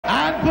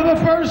for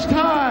the first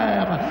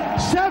time,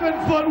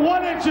 7 foot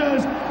 1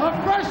 inches, a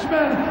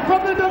freshman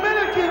from the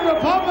Dominican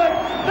Republic,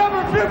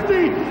 number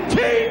 50,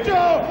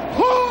 Tito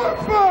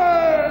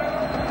Horford.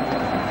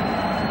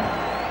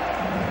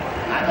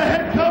 And the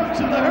head coach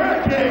of the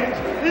Hurricanes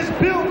is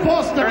Bill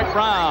Foster. Eric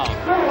Brown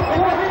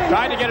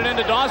tried to get it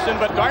into Dawson,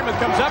 but Dartmouth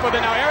comes up with it.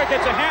 Now Eric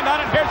gets a hand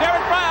on it. Here's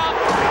Eric Brown.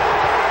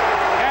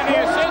 And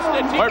he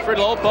assisted Horford,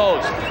 low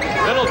post.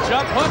 Little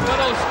jump hook,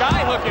 little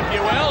sky hook, if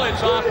you will.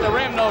 It's off the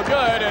rim, no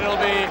good.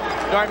 It'll be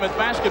Dartmouth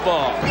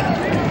basketball.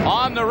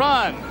 On the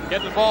run.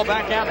 Get the ball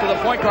back out to the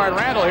point guard,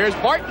 Randall. Here's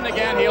Barton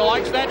again. He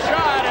likes that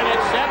shot, and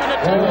it's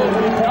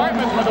 7-2.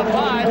 Dartmouth with a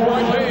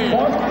 5-point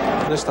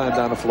lead. This time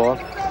down the floor.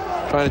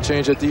 Trying to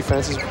change their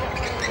defenses.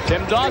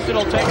 Tim Dawson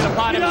will take it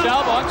upon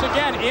himself once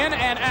again, in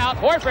and out.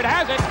 Horford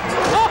has it.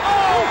 Oh,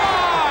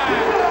 my!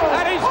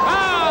 And he's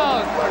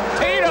fouled.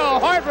 Tito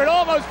Horford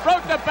almost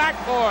broke the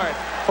backboard.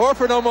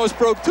 Horford almost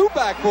broke 2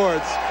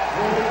 backboards.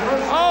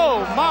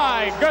 Oh,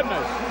 my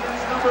goodness.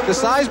 The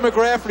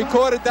seismograph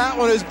recorded that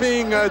one as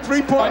being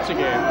 3 points.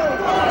 Again.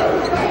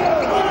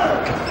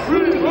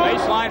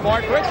 Baseline,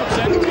 Mark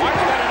Richardson. Mark's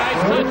got a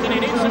nice touch, and he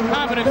needs some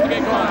confidence to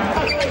get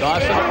going.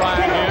 Dawson to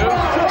Brian Hughes.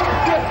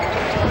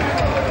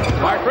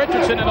 Mark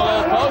Richardson in the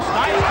low post.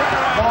 Nice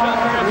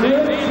turnaround jumper.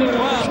 It's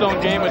 18-12. Stone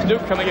game with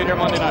Duke coming in here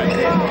Monday night.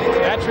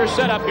 That's your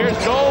setup. Here's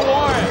Joel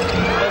Warren.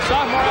 The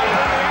sophomore out of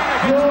Indiana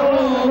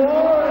gets the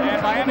ball.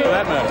 And Miami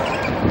that matter.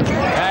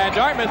 And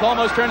Dartmouth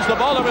almost turns the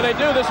ball over. They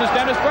do. This is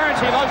Dennis Burns.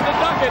 He loves to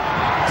dunk it.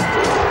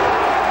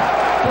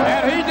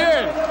 And he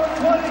did.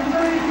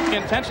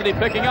 Intensity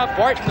picking up.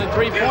 Barton, the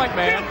three-point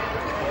man.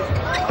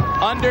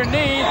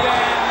 Underneath,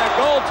 and the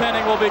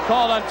goaltending will be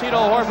called on Tito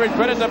Horford.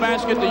 Credit the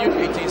basket to you.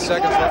 18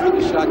 seconds left in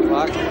the shot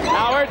clock.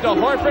 Howard to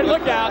Horford.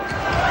 Look out.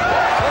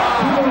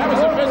 Oh, that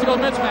was a physical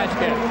mismatch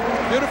kid.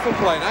 Beautiful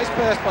play. Nice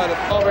pass by the...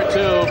 Over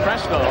to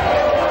Presto.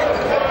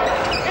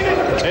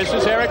 This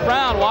is Eric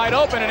Brown, wide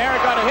open, and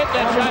Eric got to hit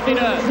that shot. He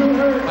does.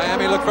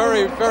 Miami look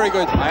very, very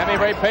good. Miami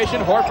very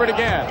patient. Horford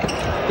again.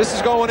 This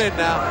is going in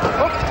now.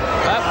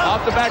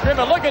 Off the back rim,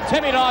 but look at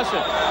Timmy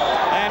Dawson.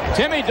 And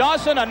Timmy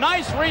Dawson, a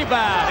nice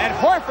rebound. And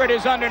Horford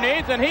is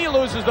underneath, and he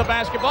loses the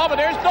basketball, but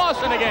there's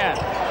Dawson again.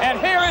 And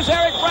here is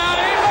Eric Brown,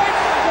 and he makes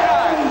the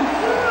shot.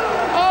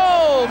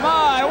 Oh,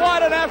 my,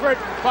 what an effort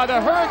by the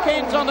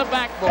Hurricanes on the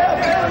backboard.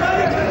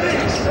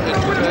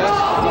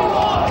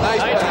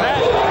 Nice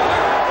pass.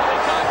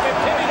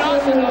 Timmy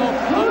Dawson, though,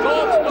 a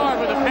gold star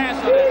with a pass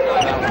on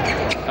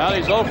that shot. Well,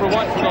 he's 0 for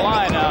 1 from the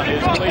line now in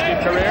his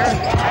collegiate career. And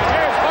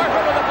here's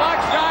Horford with a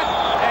block shot,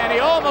 and he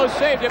almost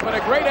saved it, but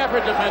a great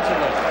effort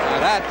defensively. Now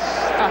that's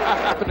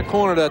up in the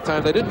corner that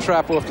time. They didn't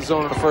trap off the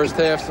zone in the first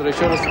half, so they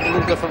showed us a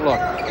little different look.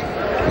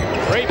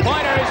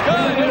 Three-pointer is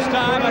good this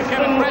time by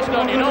Kevin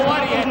Presto. You know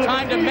what? He had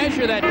time to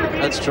measure that.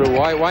 That's true.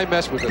 Why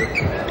mess with it?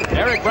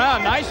 Eric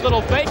Brown, nice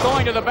little fake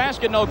going to the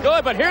basket, no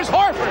good, but here's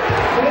Horford.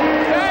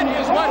 That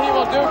is what he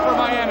will do for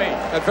Miami.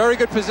 A very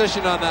good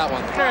position on that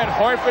one. And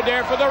Horford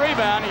there for the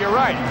rebound. You're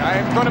right.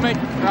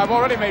 I've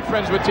already made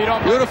friends with Tito.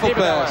 Beautiful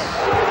pass.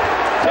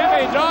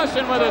 Timmy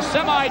Dawson with a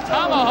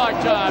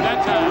semi-tomahawk job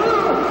that time.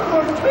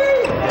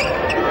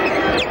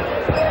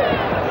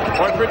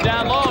 Horford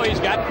down low. He's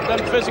got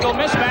the physical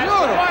mismatch.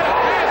 What a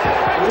pass.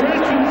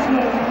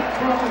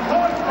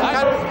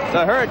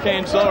 The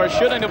Hurricanes, though, are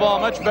shooting the ball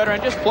much better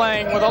and just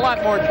playing with a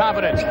lot more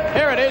confidence.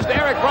 Here it is to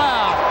Eric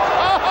Brown.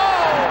 Oh!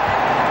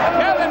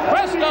 Kevin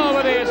Presto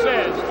with the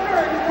assist.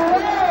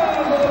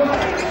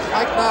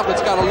 Mike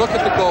Knoblett's got to look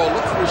at the goal.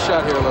 Look for the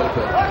shot here a little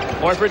bit.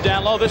 Horford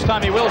down low. This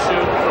time he will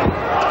shoot.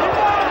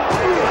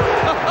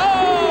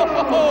 Oh!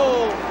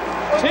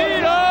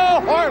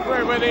 Tito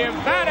Horford with the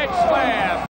emphatic slam.